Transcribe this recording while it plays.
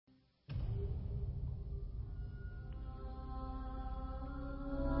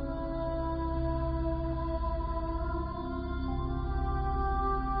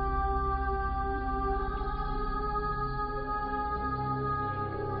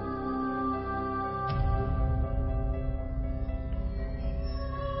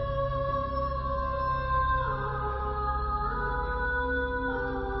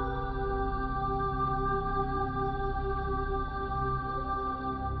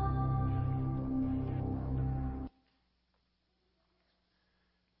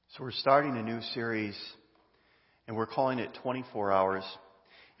So we're starting a new series, and we're calling it 24 Hours.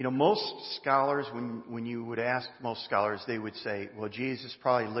 You know, most scholars, when you would ask most scholars, they would say, well, Jesus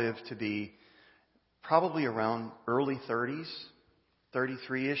probably lived to be probably around early 30s.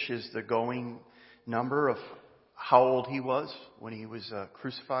 33-ish is the going number of how old he was when he was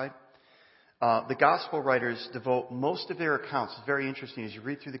crucified. The gospel writers devote most of their accounts. It's very interesting. As you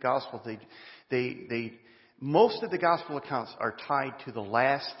read through the gospel, most of the gospel accounts are tied to the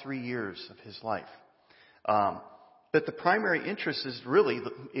last 3 years of his life. But the primary interest is really,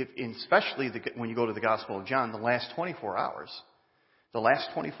 especially when you go to the Gospel of John, the last 24 hours. The last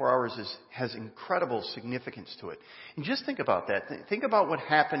 24 hours has incredible significance to it. And just think about that. Think about what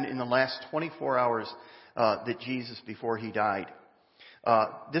happened in the last 24 hours that Jesus, before he died.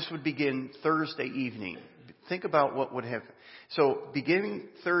 This would begin Thursday evening. Think about what would happen. So beginning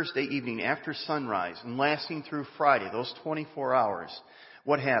Thursday evening after sunrise and lasting through Friday, those 24 hours,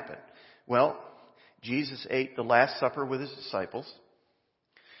 what happened? Well, Jesus ate the Last Supper with his disciples.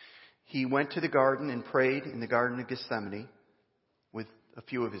 He went to the garden and prayed in the Garden of Gethsemane with a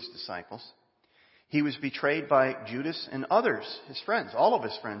few of his disciples. He was betrayed by Judas and others, his friends. All of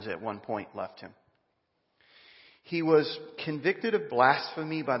his friends at one point left him. He was convicted of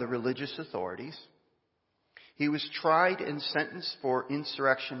blasphemy by the religious authorities. He was tried and sentenced for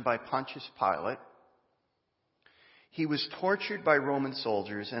insurrection by Pontius Pilate. He was tortured by Roman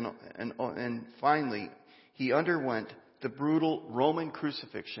soldiers, and finally, he underwent the brutal Roman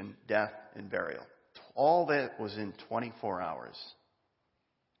crucifixion, death, and burial. All that was in 24 hours.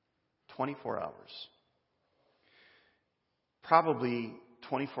 24 hours. Probably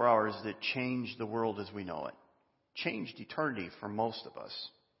 24 hours that changed the world as we know it. Changed eternity for most of us.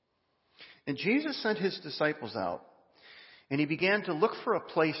 And Jesus sent his disciples out, and he began to look for a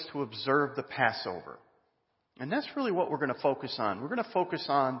place to observe the Passover. And that's really what we're going to focus on. We're going to focus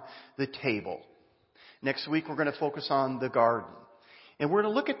on the table. Next week, we're going to focus on the garden. And we're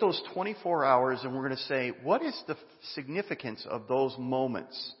going to look at those 24 hours, and we're going to say, what is the significance of those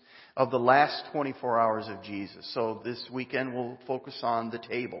moments of the last 24 hours of Jesus? So this weekend, we'll focus on the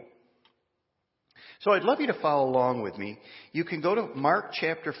table. So I'd love you to follow along with me. You can go to Mark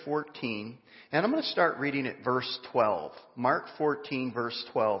chapter 14, and I'm going to start reading at verse 12. Mark 14, verse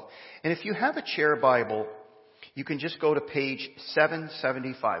 12. And if you have a chair Bible, you can just go to page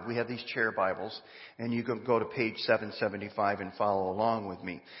 775. We have these chair Bibles, and you can go to page 775 and follow along with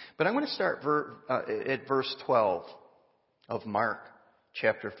me. But I'm going to start at verse 12 of Mark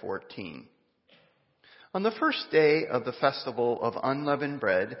chapter 14. On the first day of the festival of unleavened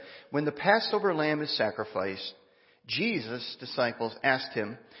bread, when the Passover lamb is sacrificed, Jesus' disciples asked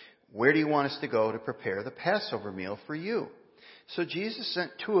him, "Where do you want us to go to prepare the Passover meal for you?" So Jesus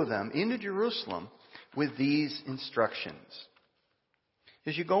sent two of them into Jerusalem with these instructions.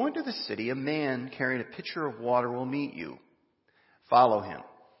 As you go into the city, a man carrying a pitcher of water will meet you. Follow him.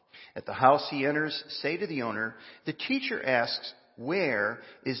 At the house he enters, say to the owner, "The teacher asks, where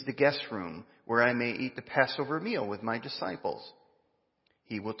is the guest room where I may eat the Passover meal with my disciples?"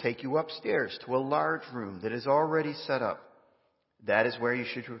 He will take you upstairs to a large room that is already set up. That is where you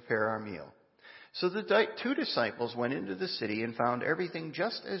should prepare our meal. So the two disciples went into the city and found everything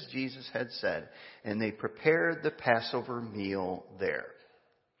just as Jesus had said, and they prepared the Passover meal there.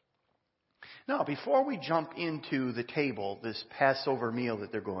 Now, before we jump into the table, this Passover meal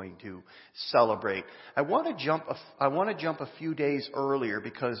that they're going to celebrate, I want to jump a few days earlier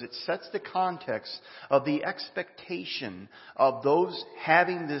because it sets the context of the expectation of those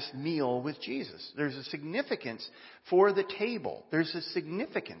having this meal with Jesus. There's a significance for the table. There's a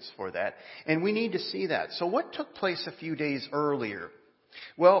significance for that, and we need to see that. So what took place a few days earlier?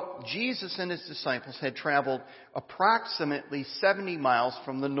 Well, Jesus and his disciples had traveled approximately 70 miles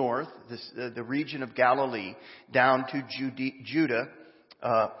from the north, the region of Galilee, down to Judah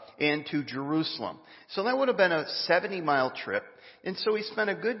and to Jerusalem. So that would have been a 70-mile trip. And so he spent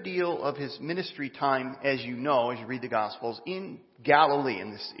a good deal of his ministry time, as you know, as you read the Gospels, in Galilee,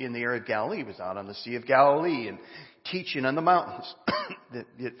 in the area of Galilee. He was out on the Sea of Galilee and teaching on the mountains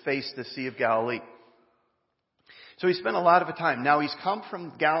that face the Sea of Galilee. So he spent a lot of time. Now he's come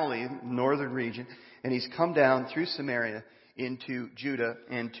from Galilee, northern region, and he's come down through Samaria into Judah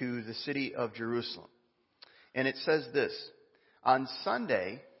and to the city of Jerusalem. And it says this, on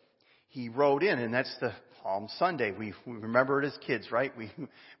Sunday, he rode in, and that's the Palm Sunday. We remember it as kids, right? We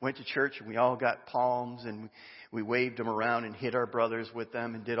went to church and we all got palms and we waved them around and hit our brothers with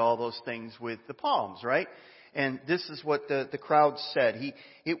them and did all those things with the palms, right? And this is what the crowd said.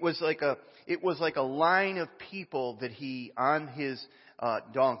 It was like a line of people that he, on his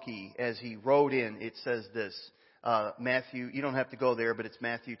donkey, as he rode in, it says this, Matthew, you don't have to go there, but it's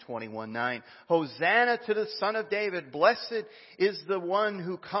Matthew 21:9. Hosanna to the Son of David. Blessed is the one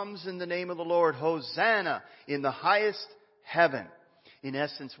who comes in the name of the Lord. Hosanna in the highest heaven. In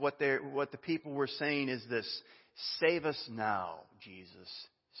essence, what the people were saying is this: save us now, Jesus.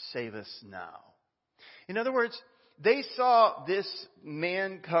 Save us now. In other words, they saw this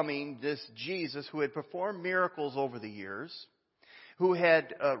man coming, this Jesus, who had performed miracles over the years, who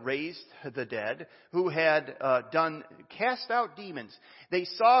had raised the dead, who had cast out demons. They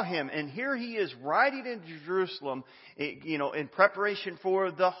saw him, and here he is riding into Jerusalem, in preparation for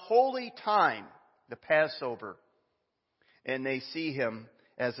the holy time, the Passover. And they see him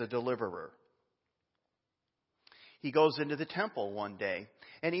as a deliverer. He goes into the temple one day,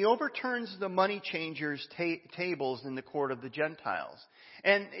 and he overturns the money changers' tables in the court of the Gentiles.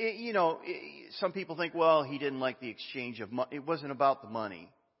 And, some people think, well, he didn't like the exchange of money. It wasn't about the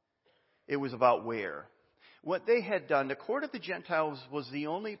money. It was about where. What they had done, the court of the Gentiles was the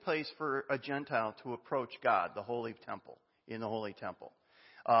only place for a Gentile to approach God, the holy temple, in the holy temple.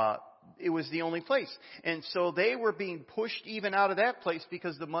 It was the only place. And so they were being pushed even out of that place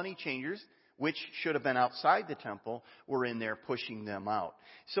because the money changers, which should have been outside the temple, were in there pushing them out.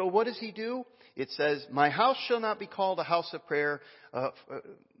 So what does he do? It says, my house shall not be called a house of prayer.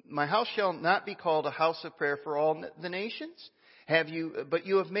 My house shall not be called a house of prayer for all the nations. But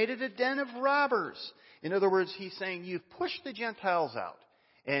you have made it a den of robbers. In other words, he's saying you've pushed the Gentiles out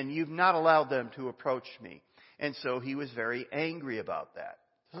and you've not allowed them to approach me. And so he was very angry about that.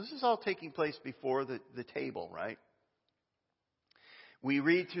 So this is all taking place before the table, right? We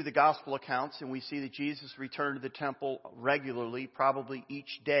read through the gospel accounts and we see that Jesus returned to the temple regularly, probably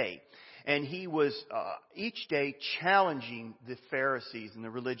each day. And he was each day challenging the Pharisees and the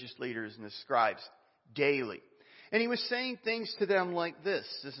religious leaders and the scribes daily. And he was saying things to them like this.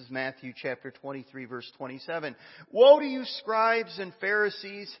 This is Matthew chapter 23, verse 27. Woe to you, scribes and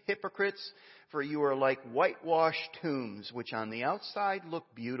Pharisees, hypocrites, for you are like whitewashed tombs, which on the outside look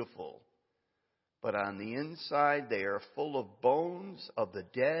beautiful, but on the inside they are full of bones of the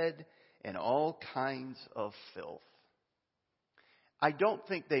dead and all kinds of filth. I don't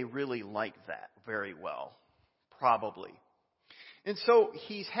think they really like that very well, probably. And so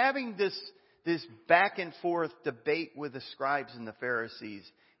he's having this back and forth debate with the scribes and the Pharisees,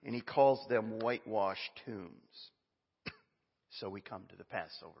 and he calls them whitewashed tombs. So we come to the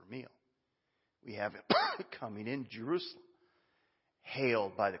Passover meal. We have him coming in Jerusalem,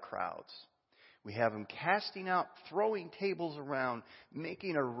 hailed by the crowds. We have him casting out, throwing tables around,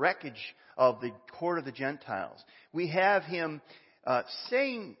 making a wreckage of the court of the Gentiles. We have him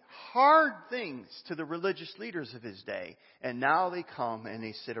saying hard things to the religious leaders of his day. And now they come and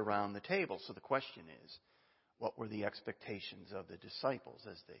they sit around the table. So the question is, what were the expectations of the disciples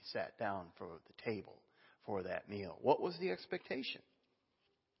as they sat down for the table for that meal? What was the expectation?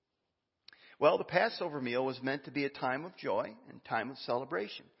 Well, the Passover meal was meant to be a time of joy and time of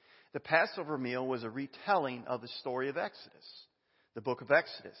celebration. The Passover meal was a retelling of the story of Exodus, the book of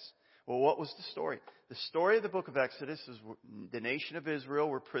Exodus. Well, what was the story? The story of the book of Exodus is the nation of Israel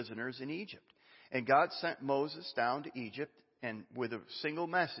were prisoners in Egypt. And God sent Moses down to Egypt and with a single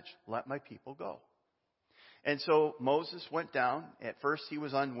message, let my people go. And so Moses went down. At first he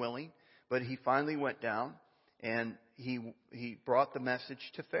was unwilling, but he finally went down and he brought the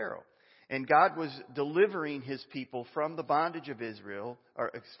message to Pharaoh. And God was delivering his people from the bondage of Israel,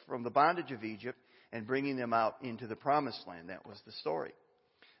 or from the bondage of Egypt, and bringing them out into the promised land. That was the story.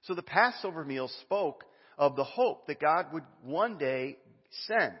 So the Passover meal spoke of the hope that God would one day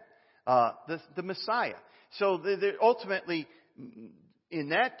send the Messiah. So ultimately, in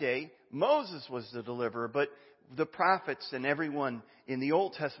that day, Moses was the deliverer, but the prophets and everyone in the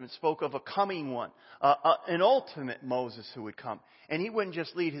Old Testament spoke of a coming one, an ultimate Moses who would come. And he wouldn't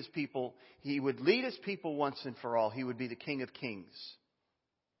just lead his people, he would lead his people once and for all. He would be the King of Kings.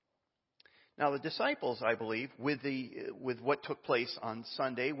 Now the disciples, I believe, with what took place on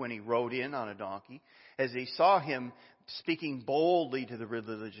Sunday when he rode in on a donkey, as they saw him speaking boldly to the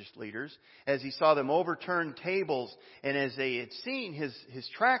religious leaders, as he saw them overturn tables, and as they had seen his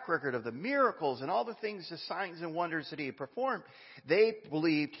track record of the miracles and all the things, the signs and wonders that he had performed, they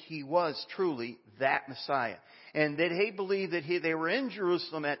believed he was truly that Messiah. And that they believed that they were in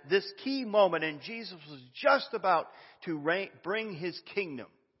Jerusalem at this key moment, and Jesus was just about to bring his kingdom.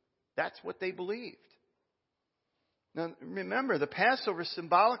 That's what they believed. Now remember, the Passover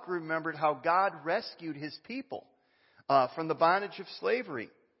symbolically remembered how God rescued his people from the bondage of slavery.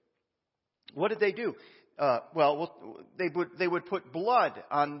 What did they do? They would put blood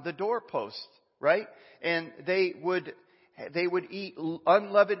on the doorpost, right? And they would they would eat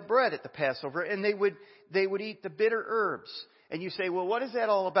unleavened bread at the Passover, and they would eat the bitter herbs. And you say, well, what is that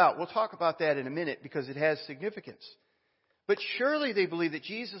all about? We'll talk about that in a minute because it has significance. But surely they believed that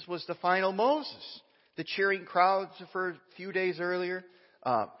Jesus was the final Moses. The cheering crowds for a few days earlier,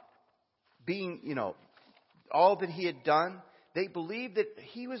 all that he had done, they believed that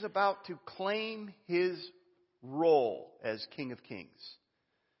he was about to claim his role as King of Kings.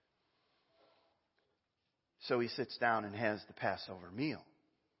 So he sits down and has the Passover meal.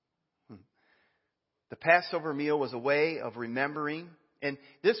 The Passover meal was a way of remembering. And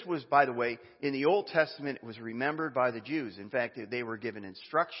this was, by the way, in the Old Testament, it was remembered by the Jews. In fact, they were given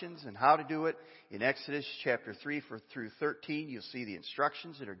instructions on how to do it. In Exodus chapter 3 through 13, you'll see the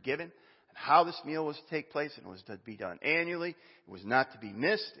instructions that are given on how this meal was to take place. And it was to be done annually. It was not to be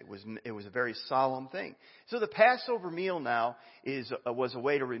missed. It was a very solemn thing. So the Passover meal now was a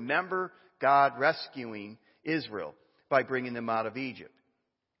way to remember God rescuing Israel by bringing them out of Egypt.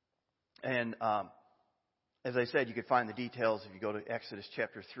 And as I said, you can find the details if you go to Exodus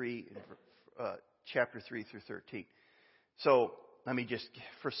chapter 3 through 13. So let me just,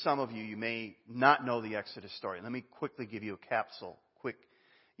 for some of you, you may not know the Exodus story. Let me quickly give you a quick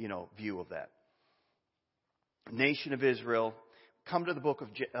view of that. Nation of Israel, come to the book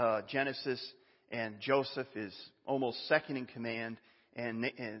of Genesis, and Joseph is almost second in command, and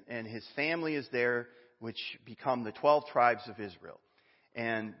his family is there, which become the 12 tribes of Israel.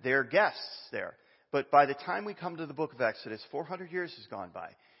 And they're guests there. But by the time we come to the book of Exodus, 400 years has gone by.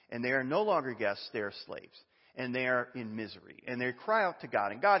 And they are no longer guests, they are slaves. And they are in misery. And they cry out to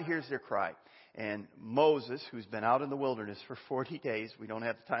God, and God hears their cry. And Moses, who's been out in the wilderness for 40 days, we don't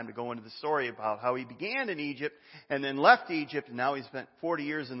have the time to go into the story about how he began in Egypt and then left Egypt, and now he's spent 40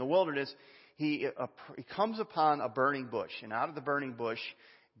 years in the wilderness. He comes upon a burning bush. And out of the burning bush,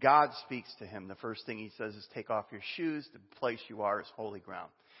 God speaks to him. The first thing he says is, take off your shoes. The place you are is holy ground.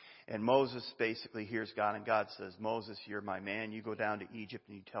 And Moses basically hears God, and God says, Moses, you're my man. You go down to Egypt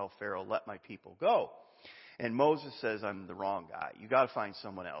and you tell Pharaoh, let my people go. And Moses says, I'm the wrong guy. You got to find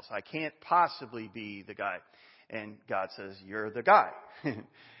someone else. I can't possibly be the guy. And God says, you're the guy.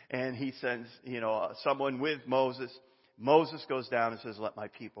 And he sends, someone with Moses. Moses goes down and says, let my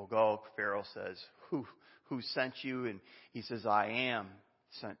people go. Pharaoh says, who sent you? And he says, I am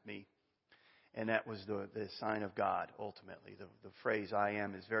sent me. And that was the sign of God, ultimately. The phrase, I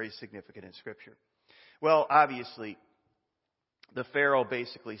am, is very significant in Scripture. Well, obviously, the Pharaoh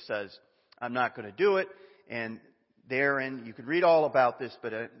basically says, I'm not going to do it. And therein, you can read all about this,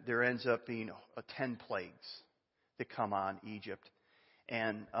 but there ends up being 10 plagues that come on Egypt.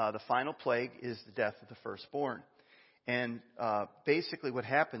 And the final plague is the death of the firstborn. And basically what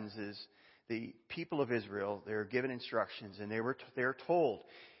happens is the people of Israel, they're given instructions, and they're told,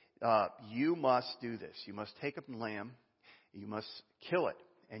 you must do this. You must take a lamb, you must kill it,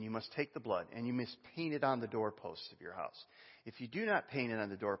 and you must take the blood, and you must paint it on the doorposts of your house. If you do not paint it on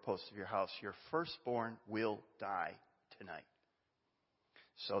the doorposts of your house, your firstborn will die tonight.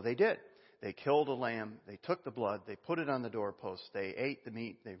 So they did. They killed a lamb, they took the blood, they put it on the doorposts, they ate the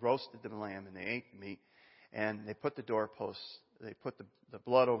meat, they roasted the lamb, and they ate the meat, and they put the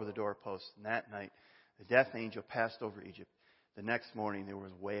blood over the doorposts, and that night the death angel passed over Egypt. The next morning there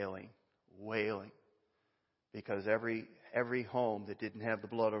was wailing, because every home that didn't have the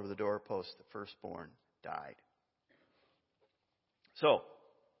blood over the doorpost, the firstborn died. So,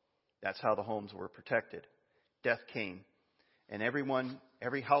 that's how the homes were protected. Death came, and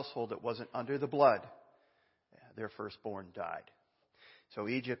every household that wasn't under the blood, their firstborn died. So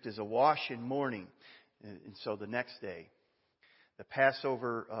Egypt is awash in mourning, and so the next day, the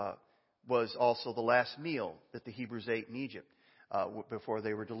Passover was also the last meal that the Hebrews ate in Egypt before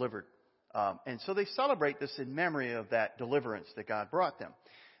they were delivered. And so they celebrate this in memory of that deliverance that God brought them.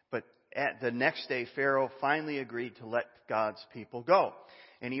 But at the next day, Pharaoh finally agreed to let God's people go.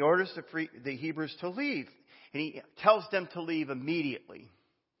 And he orders the Hebrews to leave. And he tells them to leave immediately.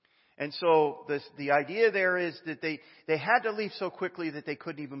 And so the idea there is that they had to leave so quickly that they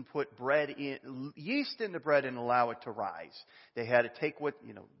couldn't even put yeast in the bread and allow it to rise. They had to take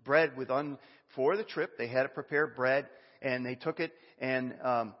bread for the trip. They had to prepare bread, and they took it, and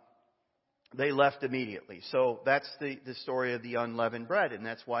they left immediately. So that's the story of the unleavened bread, and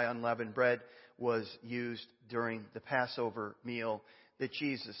that's why unleavened bread was used during the Passover meal that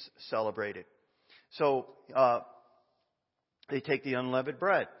Jesus celebrated. So they take the unleavened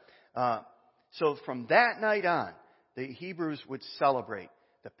bread. So from that night on, the Hebrews would celebrate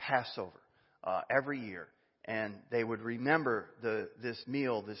the Passover every year, and they would remember this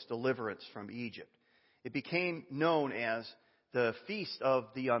meal, this deliverance from Egypt. It became known as the Feast of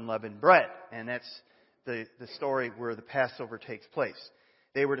the Unleavened Bread, and that's the story where the Passover takes place.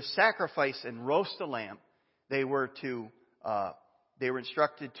 They were to sacrifice and roast a lamb. They were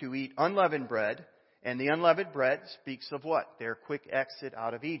instructed to eat unleavened bread. And the unleavened bread speaks of what? Their quick exit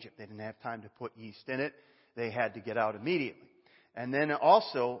out of Egypt. They didn't have time to put yeast in it. They had to get out immediately. And then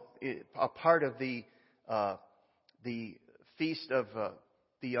also, a part of the feast of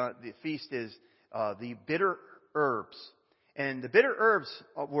the feast is the bitter herbs. And the bitter herbs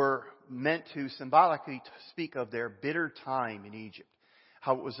were meant to symbolically speak of their bitter time in Egypt,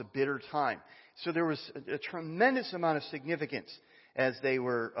 how it was a bitter time. So there was a tremendous amount of significance as they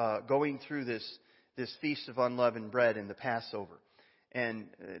were going through this feast of unleavened bread in the Passover. And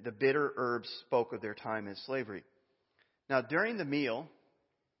the bitter herbs spoke of their time in slavery. Now, during the meal,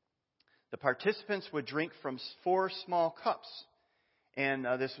 the participants would drink from 4 small cups. And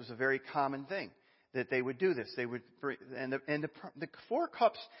this was a very common thing that they would do this. They would, and the 4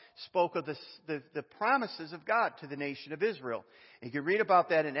 cups spoke of the promises of God to the nation of Israel. And you can read about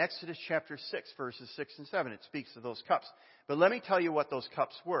that in Exodus chapter 6, verses 6 and 7. It speaks of those cups. But let me tell you what those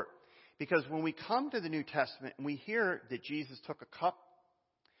cups were. Because when we come to the New Testament and we hear that Jesus took a cup,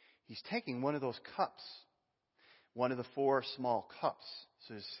 He's taking one of those cups, one of the 4 small cups.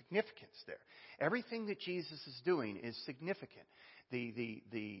 So there's significance there. Everything that Jesus is doing is significant. The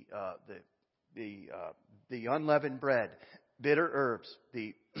unleavened bread, bitter herbs,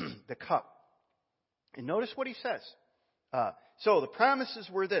 the cup. And notice what He says. So the promises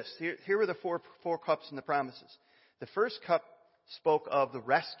were this. Here were the four cups and the promises. The first cup spoke of the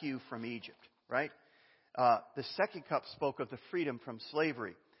rescue from Egypt, right? The second cup spoke of the freedom from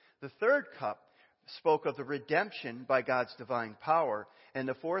slavery. The third cup spoke of the redemption by God's divine power. And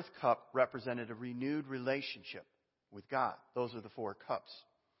the fourth cup represented a renewed relationship with God. Those are the 4 cups.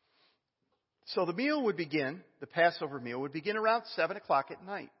 So the meal would begin, the Passover meal would begin around 7 o'clock at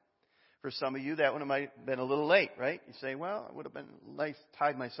night. For some of you, that one might have been a little late, right? You say, well, it would have been nice to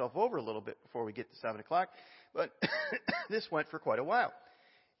tide myself over a little bit before we get to 7 o'clock. But this went for quite a while.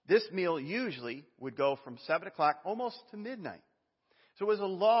 This meal usually would go from 7 o'clock almost to midnight. So it was a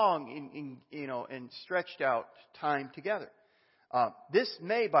long and stretched out time together. This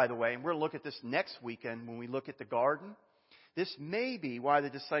may, by the way, and we're going to look at this next weekend when we look at the garden. This may be why the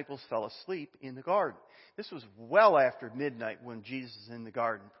disciples fell asleep in the garden. This was well after midnight when Jesus is in the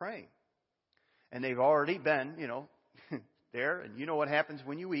garden praying. And they've already been, there. And you know what happens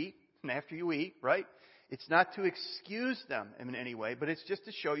when you eat and after you eat, right? It's not to excuse them in any way, but it's just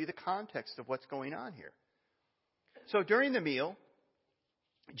to show you the context of what's going on here. So during the meal,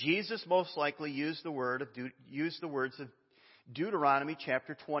 Jesus most likely used the words of Deuteronomy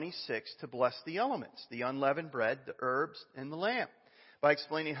chapter 26 to bless the elements, the unleavened bread, the herbs, and the lamb, by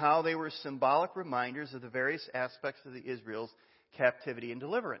explaining how they were symbolic reminders of the various aspects of the Israel's captivity and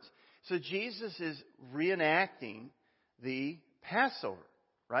deliverance. So Jesus is reenacting the Passover,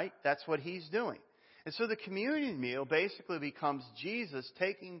 right? That's what He's doing. And so the communion meal basically becomes Jesus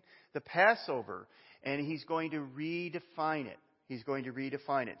taking the Passover and He's going to redefine it. He's going to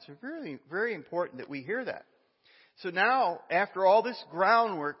redefine it. So really, very important that we hear that. So now, after all this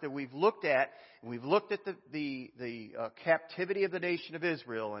groundwork that we've looked at, and we've looked at the captivity of the nation of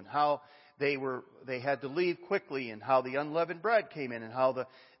Israel and how they had to leave quickly, and how the unleavened bread came in, and how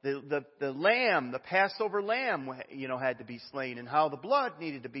the lamb, the Passover lamb, had to be slain, and how the blood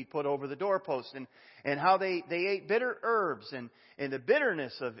needed to be put over the doorpost, and how they ate bitter herbs and the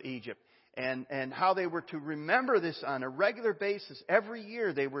bitterness of Egypt. And how they were to remember this on a regular basis. Every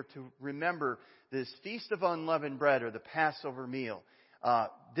year they were to remember this Feast of Unleavened Bread, or the Passover meal.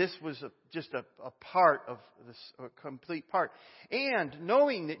 This was just a part of this, a complete part. And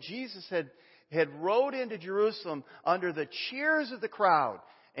knowing that Jesus had rode into Jerusalem under the cheers of the crowd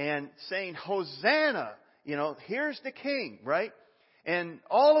and saying, Hosanna, here's the King, right? And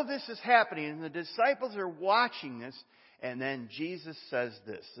all of this is happening, and the disciples are watching this. And then Jesus says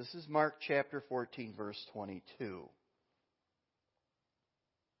this. This is Mark chapter 14, verse 22.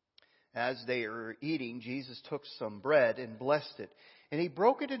 As they were eating, Jesus took some bread and blessed it. And He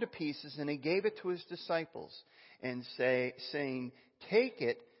broke it into pieces, and He gave it to His disciples, and saying, take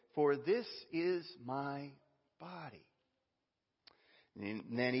it, for this is my body. And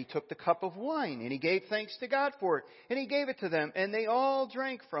then He took the cup of wine, and He gave thanks to God for it. And He gave it to them, and they all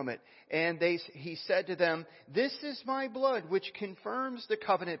drank from it. And He said to them, this is my blood, which confirms the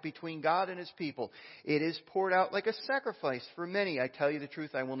covenant between God and His people. It is poured out like a sacrifice for many. I tell you the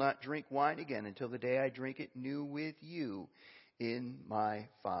truth, I will not drink wine again until the day I drink it new with you in my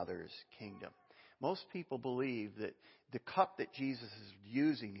Father's kingdom. Most people believe that the cup that Jesus is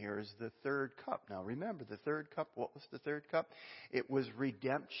using here is the third cup. Now remember, the third cup, what was the third cup? It was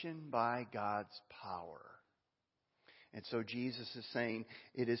redemption by God's power. And so Jesus is saying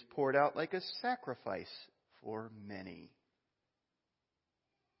it is poured out like a sacrifice for many.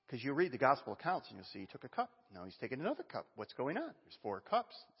 Because you read the gospel accounts and you'll see he took a cup. Now he's taking another cup. What's going on? There's 4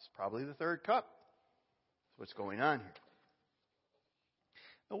 cups. It's probably the third cup. That's what's going on here.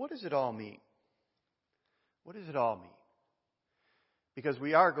 Now what does it all mean? What does it all mean? Because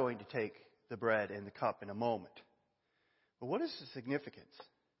we are going to take the bread and the cup in a moment. But what is the significance?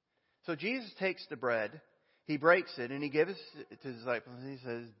 So Jesus takes the bread, he breaks it, and he gives it to his disciples, and he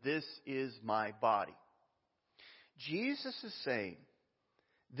says, "This is my body." Jesus is saying,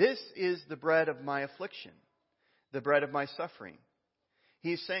 this is the bread of my affliction, the bread of my suffering.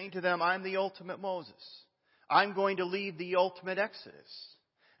 He's saying to them, I'm the ultimate Moses. I'm going to lead the ultimate Exodus.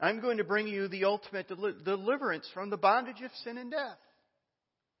 I'm going to bring you the ultimate deliverance from the bondage of sin and death.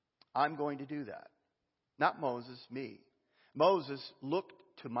 I'm going to do that. Not Moses, me. Moses looked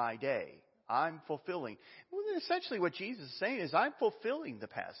to my day. I'm fulfilling. Well, essentially what Jesus is saying is, I'm fulfilling the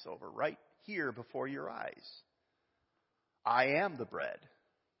Passover right here before your eyes. I am the bread.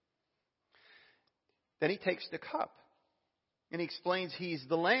 Then he takes the cup and he explains he's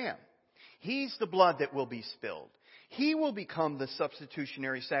the lamb. He's the blood that will be spilled. He will become the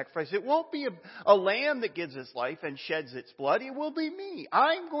substitutionary sacrifice. It won't be a lamb that gives its life and sheds its blood. It will be me.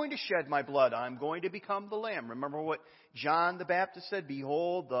 I'm going to shed my blood. I'm going to become the lamb. Remember what John the Baptist said?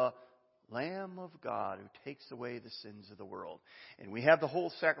 Behold, the Lamb of God who takes away the sins of the world. And we have the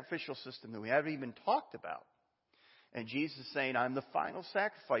whole sacrificial system that we haven't even talked about. And Jesus is saying, I'm the final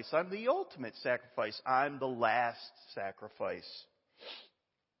sacrifice. I'm the ultimate sacrifice. I'm the last sacrifice.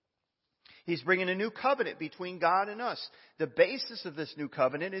 He's bringing a new covenant between God and us. The basis of this new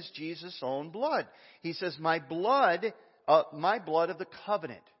covenant is Jesus' own blood. He says, my blood of the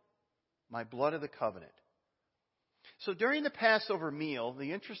covenant. My blood of the covenant. So during the Passover meal,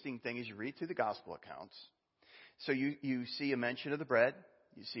 the interesting thing is you read through the gospel accounts. So you see a mention of the bread.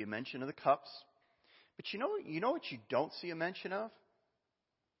 You see a mention of the cups. But you know what you don't see a mention of?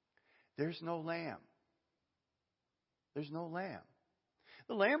 There's no lamb. There's no lamb.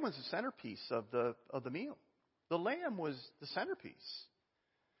 The lamb was the centerpiece of the meal. The lamb was the centerpiece.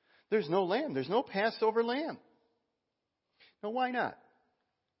 There's no lamb. There's no Passover lamb. Now, why not?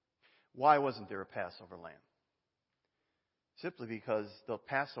 Why wasn't there a Passover lamb? Simply because the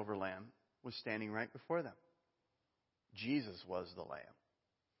Passover lamb was standing right before them. Jesus was the lamb.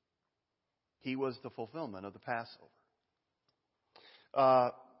 He was the fulfillment of the Passover.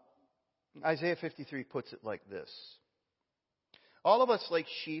 Isaiah 53 puts it like this. All of us like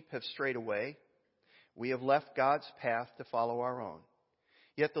sheep have strayed away. We have left God's path to follow our own.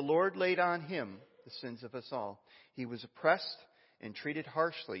 Yet the Lord laid on him the sins of us all. He was oppressed and treated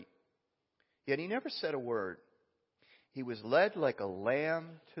harshly. Yet he never said a word. He was led like a lamb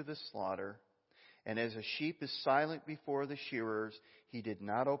to the slaughter. And as a sheep is silent before the shearers, he did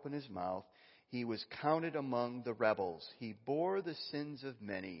not open his mouth. He was counted among the rebels. He bore the sins of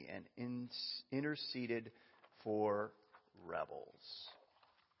many and interceded for rebels.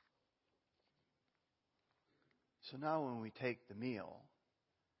 So now when we take the meal,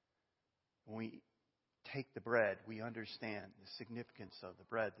 when we take the bread, we understand the significance of the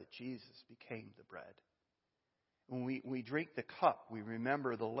bread, that Jesus became the bread. When we drink the cup, we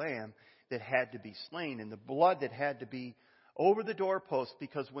remember the lamb that had to be slain and the blood that had to be over the doorpost,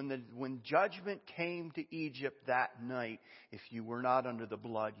 because when judgment came to Egypt that night, if you were not under the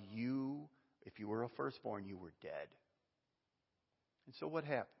blood, if you were a firstborn, you were dead. And so what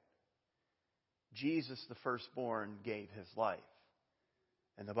happened? Jesus, the firstborn, gave his life.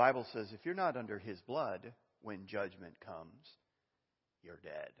 And the Bible says if you're not under his blood, when judgment comes, you're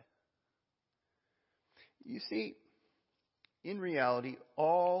dead. You see, in reality,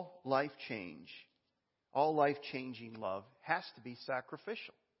 all life-changing love has to be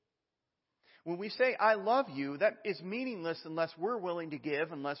sacrificial. When we say, I love you, that is meaningless unless we're willing to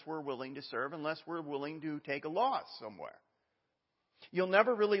give, unless we're willing to serve, unless we're willing to take a loss somewhere. You'll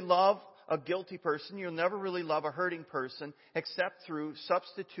never really love a guilty person. You'll never really love a hurting person except through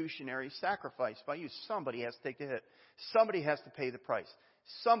substitutionary sacrifice by you. Somebody has to take the hit. Somebody has to pay the price.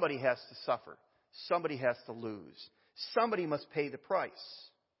 Somebody has to suffer. Somebody has to lose. Somebody must pay the price.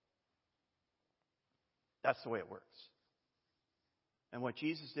 That's the way it works. And what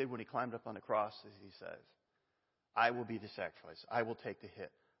Jesus did when he climbed up on the cross is he says, I will be the sacrifice. I will take the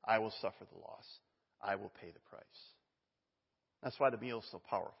hit. I will suffer the loss. I will pay the price. That's why the meal is so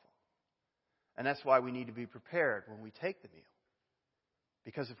powerful. And that's why we need to be prepared when we take the meal.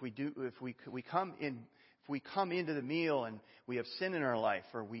 Because if we come into the meal and we have sin in our life,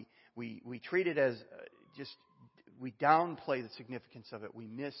 or we treat it as we downplay the significance of it, we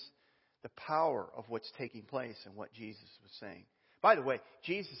miss the power of what's taking place and what Jesus was saying. By the way,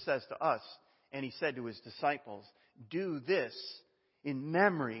 Jesus says to us, and he said to his disciples, do this in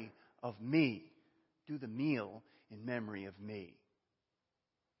memory of me. Do the meal in memory of me.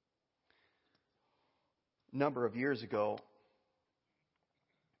 A number of years ago,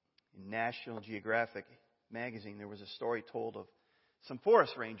 in National Geographic magazine, there was a story told of some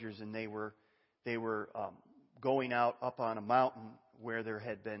forest rangers, and they were going out up on a mountain where there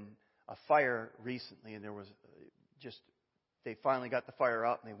had been a fire recently, and they finally got the fire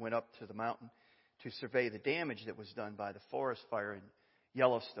out, and they went up to the mountain to survey the damage that was done by the forest fire in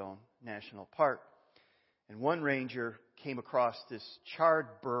Yellowstone National Park. And one ranger came across this charred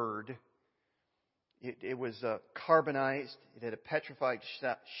bird. It was carbonized. It had a petrified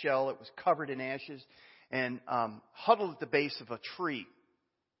shell. It was covered in ashes and huddled at the base of a tree.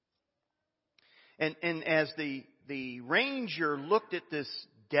 And as the ranger looked at this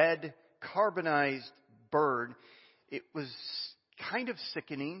dead, carbonized bird, it was kind of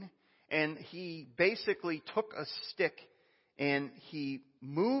sickening. And he basically took a stick and he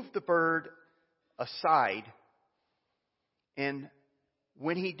moved the bird aside. And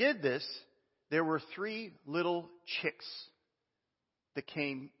when he did this, there were 3 little chicks that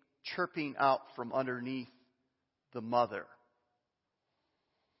came chirping out from underneath the mother.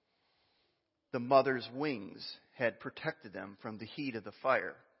 The mother's wings had protected them from the heat of the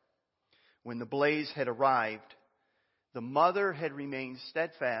fire. When the blaze had arrived, the mother had remained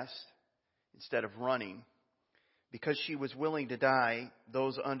steadfast instead of running. Because she was willing to die,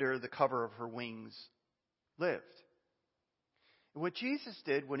 those under the cover of her wings lived. And what Jesus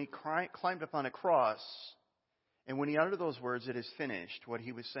did when he climbed up on a cross, and when he uttered those words, "It is finished," what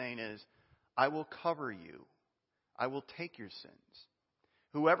he was saying is, I will cover you. I will take your sins.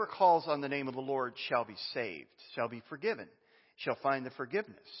 Whoever calls on the name of the Lord shall be saved, shall be forgiven, shall find the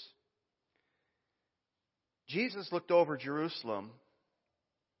forgiveness. Jesus looked over Jerusalem,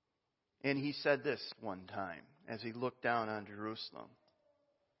 and he said this one time as he looked down on Jerusalem.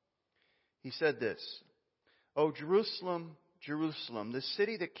 He said this, "O Jerusalem, Jerusalem, the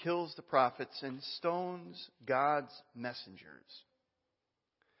city that kills the prophets and stones God's messengers.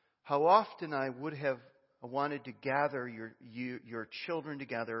 How often I would have wanted to gather your children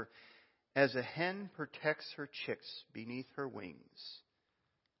together as a hen protects her chicks beneath her wings.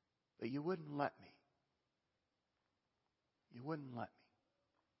 But you wouldn't let me. You wouldn't let me."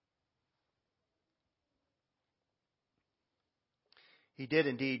 He did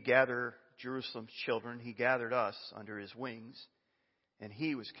indeed gather Jerusalem's children. He gathered us under his wings, and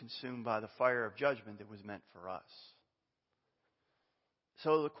he was consumed by the fire of judgment that was meant for us.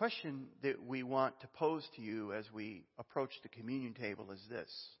 So the question that we want to pose to you as we approach the communion table is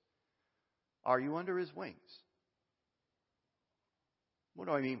this: are you under his wings? What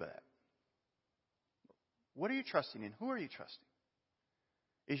do I mean by that? What are you trusting in? Who are you trusting?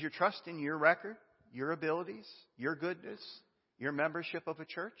 Is your trust in your record, your abilities, your goodness, your membership of a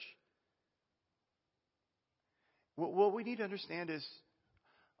church? What we need to understand is,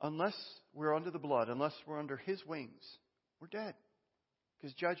 unless we're under the blood, unless we're under his wings, we're dead.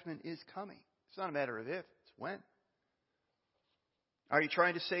 Because judgment is coming. It's not a matter of if, it's when. Are you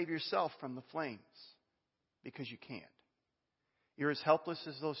trying to save yourself from the flames? Because you can't. You're as helpless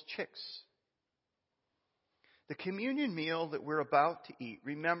as those chicks. The communion meal that we're about to eat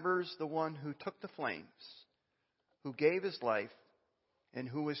remembers the one who took the flames, who gave his life, and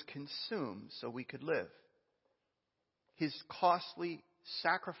who was consumed so we could live. His costly,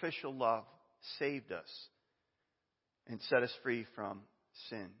 sacrificial love saved us and set us free from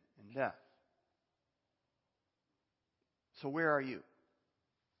sin and death. So where are you?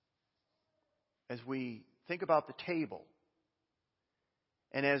 As we think about the table,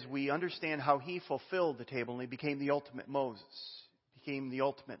 and as we understand how he fulfilled the table, and he became the ultimate Moses, became the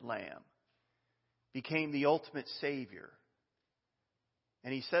ultimate Lamb, became the ultimate Savior.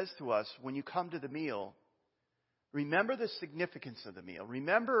 And he says to us, when you come to the meal, remember the significance of the meal.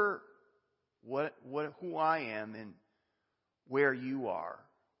 Remember who I am and where you are.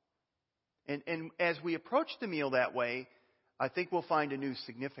 And as we approach the meal that way, I think we'll find a new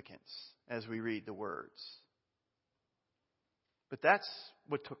significance as we read the words. But that's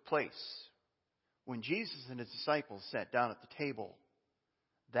what took place when Jesus and his disciples sat down at the table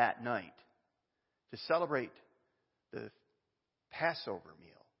that night to celebrate the Passover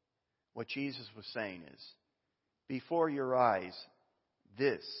meal. What Jesus was saying is, before your eyes,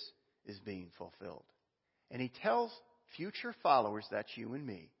 this is being fulfilled. And he tells future followers, that's you and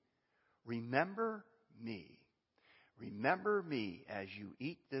me, remember me. Remember me as you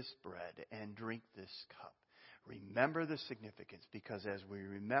eat this bread and drink this cup. Remember the significance, because as we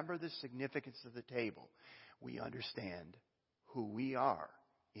remember the significance of the table, we understand who we are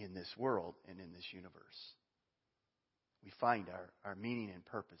in this world and in this universe. We find our meaning and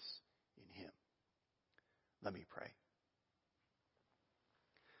purpose in Him. Let me pray.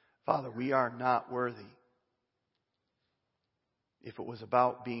 Father, we are not worthy. If it was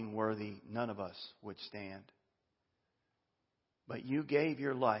about being worthy, none of us would stand. But you gave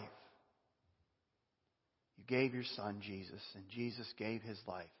your life. You gave your Son, Jesus, and Jesus gave His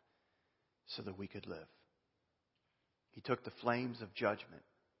life so that we could live. He took the flames of judgment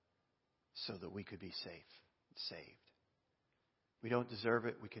so that we could be safe and saved. We don't deserve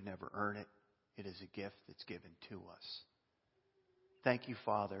it. We can never earn it. It is a gift that's given to us. Thank you,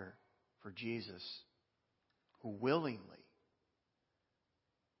 Father, for Jesus, who willingly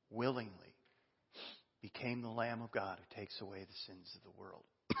became the Lamb of God who takes away the sins of the world.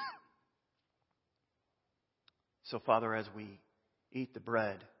 So, Father, as we eat the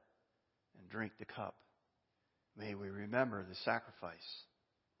bread and drink the cup, may we remember the sacrifice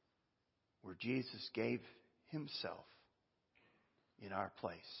where Jesus gave Himself in our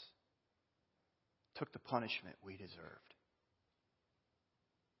place, took the punishment we deserved.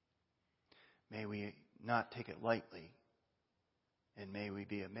 May we not take it lightly, and may we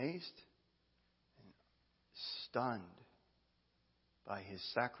be amazed and stunned by His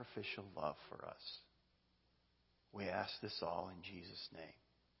sacrificial love for us. We ask this all in Jesus' name.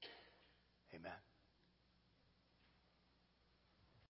 Amen.